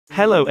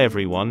Hello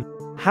everyone,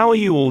 how are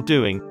you all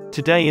doing?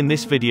 Today in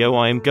this video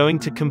I am going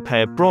to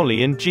compare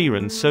Broly and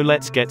Jiren, so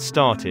let's get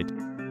started.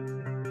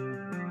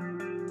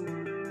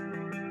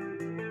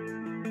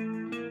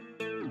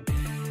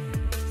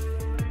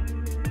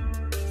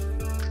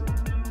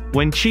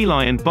 When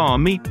Chilai and Bar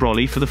meet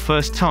Broly for the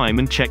first time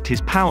and checked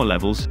his power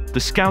levels, the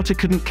scouter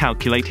couldn't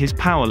calculate his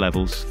power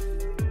levels.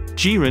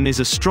 Jiren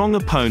is a strong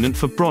opponent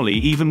for Broly.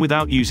 Even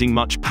without using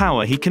much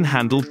power he can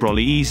handle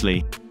Broly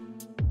easily.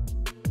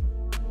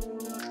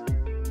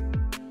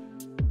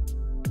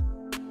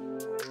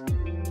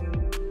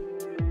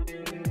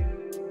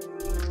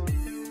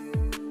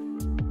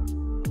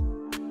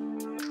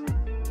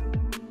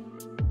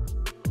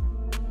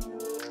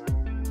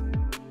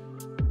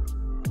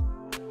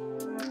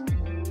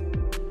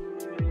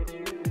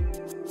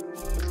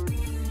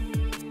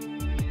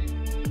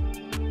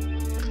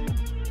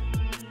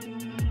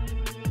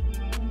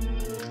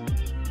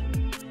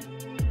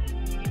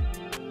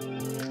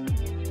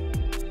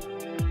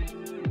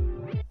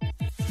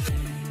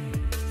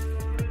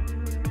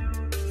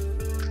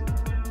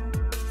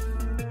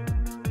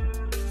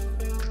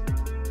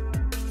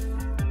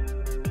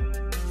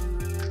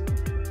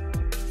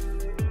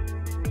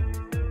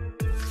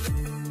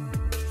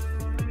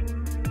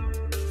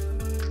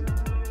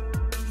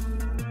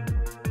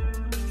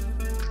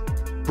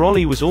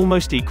 Broly was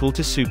almost equal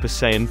to Super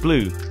Saiyan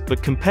Blue,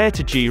 but compared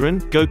to Jiren,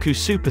 Goku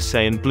Super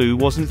Saiyan Blue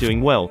wasn't doing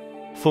well.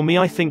 For me,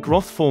 I think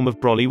Wrath form of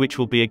Broly, which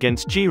will be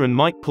against Jiren,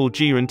 might pull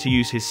Jiren to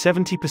use his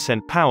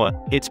 70% power.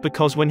 It's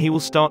because when he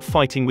will start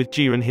fighting with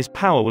Jiren his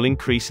power will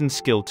increase and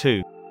skill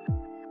too.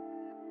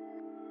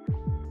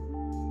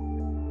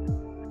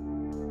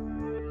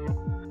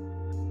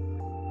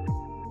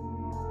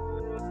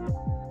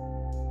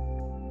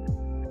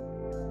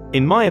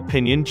 In my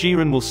opinion,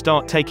 Jiren will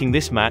start taking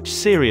this match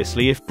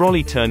seriously if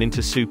Broly turn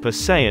into Super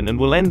Saiyan, and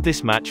will end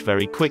this match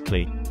very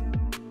quickly.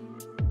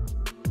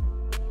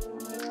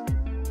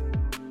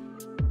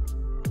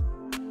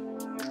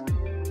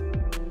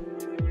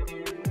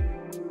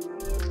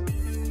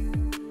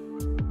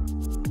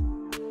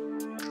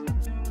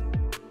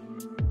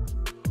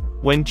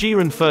 When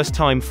Jiren first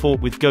time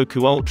fought with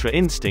Goku Ultra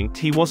Instinct,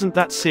 he wasn't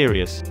that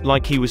serious,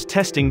 like he was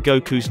testing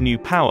Goku's new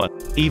power.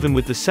 Even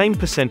with the same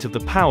percent of the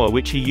power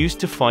which he used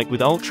to fight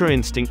with Ultra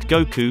Instinct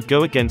Goku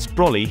go against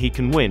Broly, he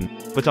can win,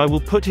 but I will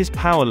put his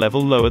power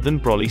level lower than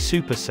Broly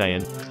Super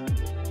Saiyan.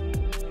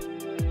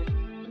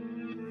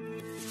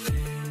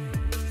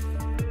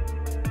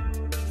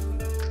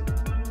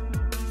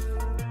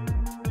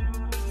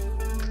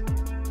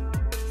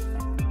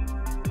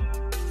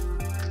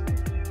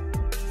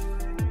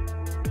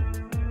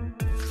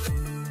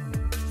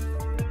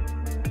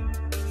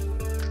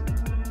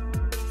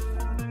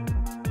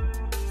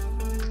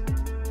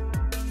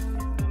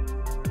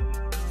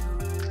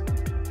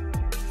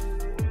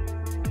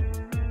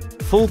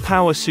 Full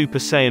power Super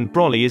Saiyan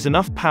Broly is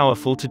enough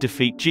powerful to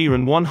defeat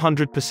Jiren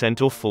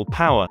 100% or full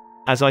power.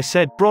 As I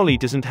said, Broly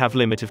doesn't have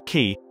limit of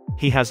ki,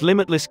 he has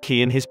limitless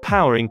ki, and his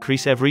power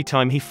increase every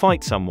time he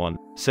fights someone,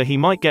 so he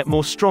might get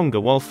more stronger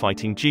while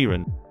fighting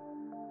Jiren.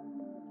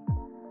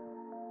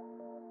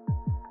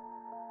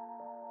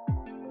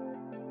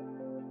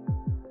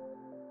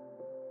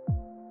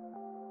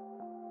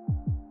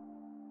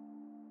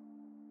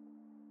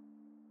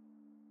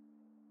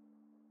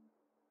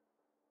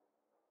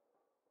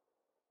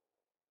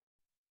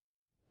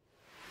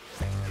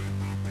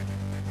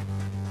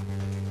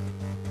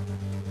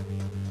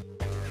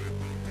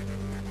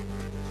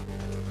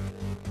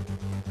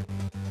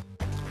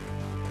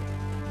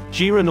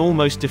 Jiren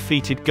almost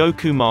defeated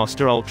Goku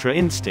Master Ultra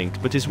Instinct,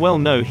 but as well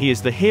know he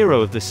is the hero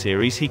of the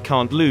series, he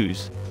can't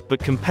lose. But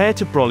compared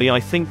to Broly, I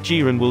think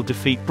Jiren will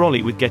defeat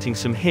Broly with getting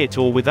some hit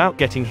or without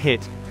getting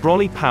hit.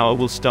 Broly power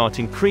will start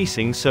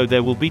increasing, so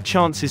there will be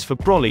chances for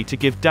Broly to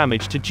give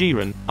damage to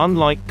Jiren.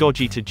 Unlike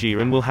Gogeta,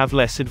 Jiren will have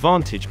less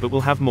advantage but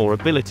will have more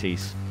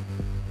abilities.